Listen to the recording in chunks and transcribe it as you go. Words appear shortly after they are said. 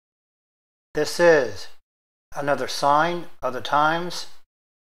This is another sign of the times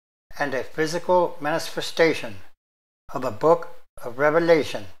and a physical manifestation of the book of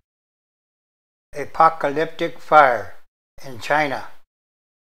Revelation. Apocalyptic fire in China.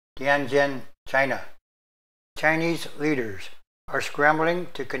 Tianjin, China. Chinese leaders are scrambling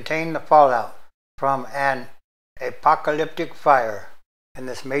to contain the fallout from an apocalyptic fire in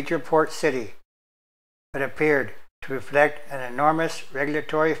this major port city that appeared to reflect an enormous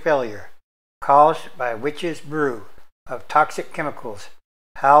regulatory failure caused by a witch's brew of toxic chemicals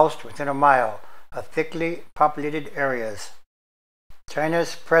housed within a mile of thickly populated areas.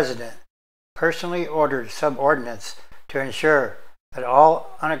 China's president personally ordered subordinates to ensure that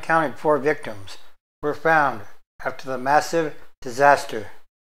all unaccounted for victims were found after the massive disaster,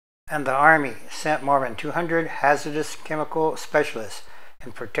 and the army sent more than 200 hazardous chemical specialists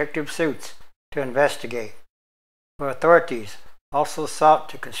in protective suits to investigate. The authorities also sought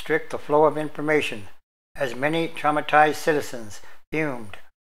to constrict the flow of information as many traumatized citizens fumed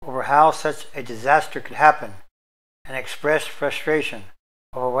over how such a disaster could happen and expressed frustration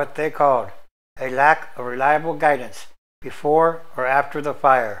over what they called a lack of reliable guidance before or after the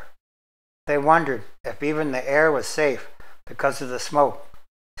fire. They wondered if even the air was safe because of the smoke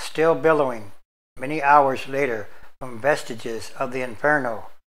still billowing many hours later from vestiges of the inferno,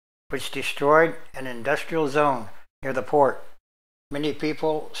 which destroyed an industrial zone near the port. Many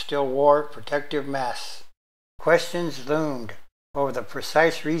people still wore protective masks. Questions loomed over the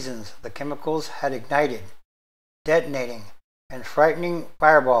precise reasons the chemicals had ignited, detonating and frightening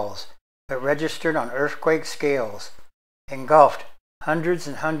fireballs that registered on earthquake scales, engulfed hundreds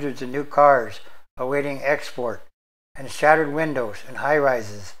and hundreds of new cars awaiting export, and shattered windows in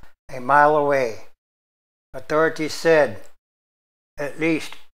high-rises a mile away. Authorities said at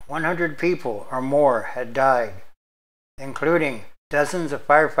least 100 people or more had died, including dozens of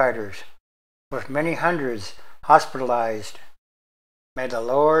firefighters, with many hundreds hospitalized. May the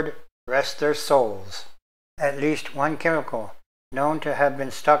Lord rest their souls. At least one chemical known to have been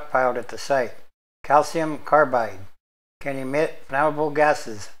stockpiled at the site, calcium carbide, can emit flammable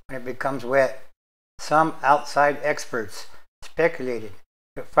gases when it becomes wet. Some outside experts speculated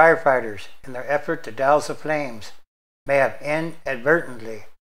that firefighters, in their effort to douse the flames, may have inadvertently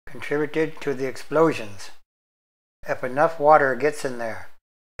contributed to the explosions. If enough water gets in there,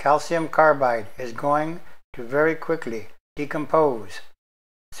 calcium carbide is going to very quickly decompose,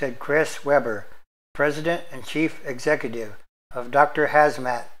 said Chris Weber, President and Chief Executive of Dr.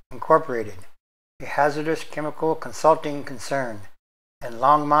 Hazmat Incorporated, a hazardous chemical consulting concern in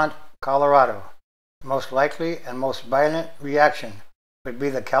Longmont, Colorado. The most likely and most violent reaction would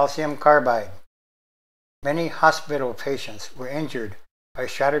be the calcium carbide. Many hospital patients were injured by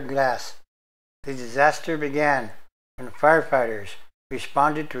shattered glass. The disaster began when firefighters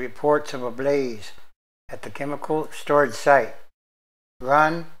responded to reports of a blaze at the chemical storage site,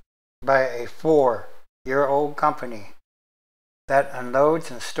 run by a 4-year-old company that unloads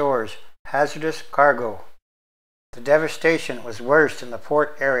and stores hazardous cargo. The devastation was worst in the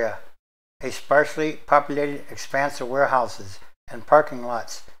port area, a sparsely populated expanse of warehouses and parking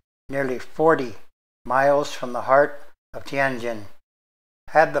lots nearly 40 miles from the heart of Tianjin.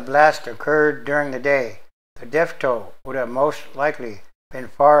 Had the blast occurred during the day, the death toll would have most likely been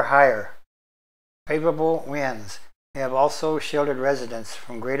far higher. Favorable winds may have also shielded residents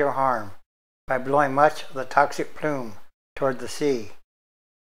from greater harm by blowing much of the toxic plume toward the sea.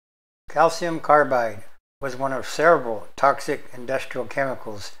 Calcium carbide was one of several toxic industrial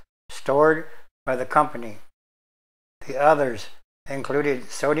chemicals stored by the company. The others included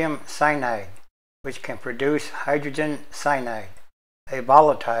sodium cyanide, which can produce hydrogen cyanide, a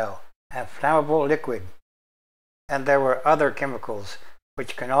volatile and flammable liquid, and there were other chemicals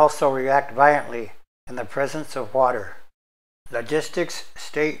which can also react violently in the presence of water. Logistics,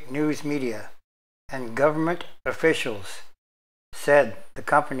 state news media, and government officials said the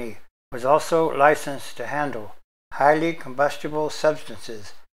company was also licensed to handle highly combustible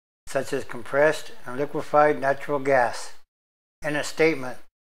substances such as compressed and liquefied natural gas. In a statement,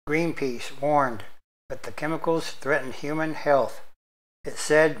 Greenpeace warned that the chemicals threatened human health. It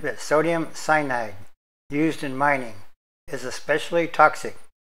said that sodium cyanide, used in mining, is especially toxic,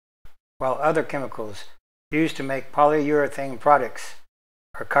 while other chemicals used to make polyurethane products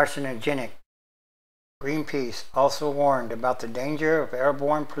are carcinogenic. Greenpeace also warned about the danger of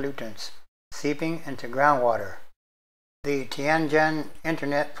airborne pollutants seeping into groundwater. The Tianjin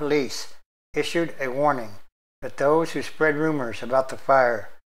Internet Police issued a warning that those who spread rumors about the fire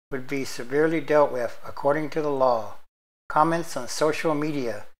would be severely dealt with according to the law. Comments on social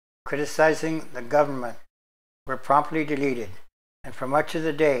media criticizing the government were promptly deleted, and for much of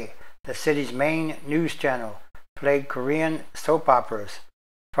the day the city's main news channel played Korean soap operas,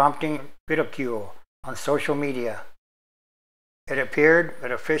 prompting ridicule on social media. It appeared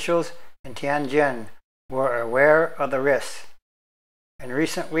that officials in Tianjin were aware of the risks. In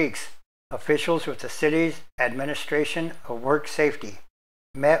recent weeks, officials with the city's Administration of Work Safety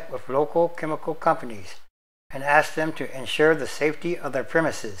met with local chemical companies and asked them to ensure the safety of their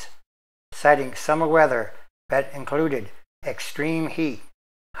premises, citing summer weather that included extreme heat,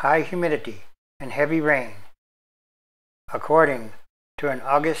 high humidity, and heavy rain. According to an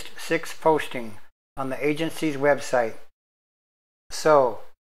August 6 posting on the agency's website. So,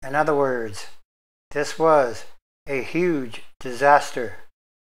 in other words, this was a huge disaster,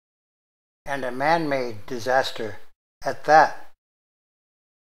 and a man-made disaster at that.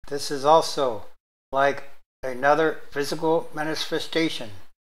 This is also like another physical manifestation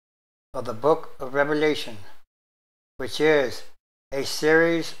of the Book of Revelation, which is a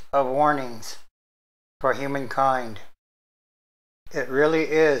series of warnings for humankind. It really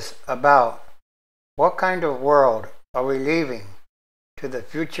is about what kind of world are we leaving to the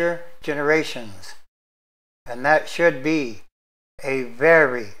future generations, and that should be a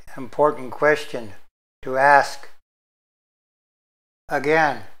very important question to ask.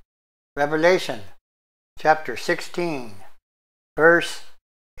 Again, Revelation chapter 16, verse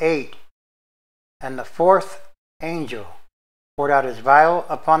 8. And the fourth angel poured out his vial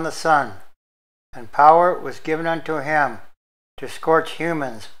upon the sun, and power was given unto him to scorch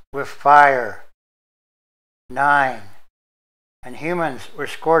humans with fire. 9. And humans were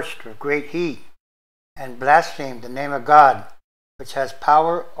scorched with great heat, and blasphemed the name of God, which has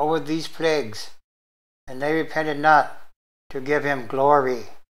power over these plagues, and they repented not to give him glory.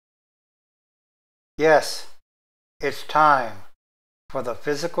 Yes, it's time for the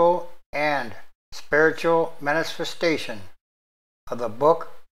physical and spiritual manifestation of the Book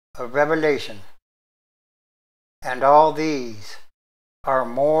of Revelation. And all these are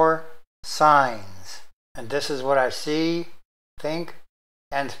more signs. And this is what I see, think,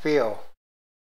 and feel.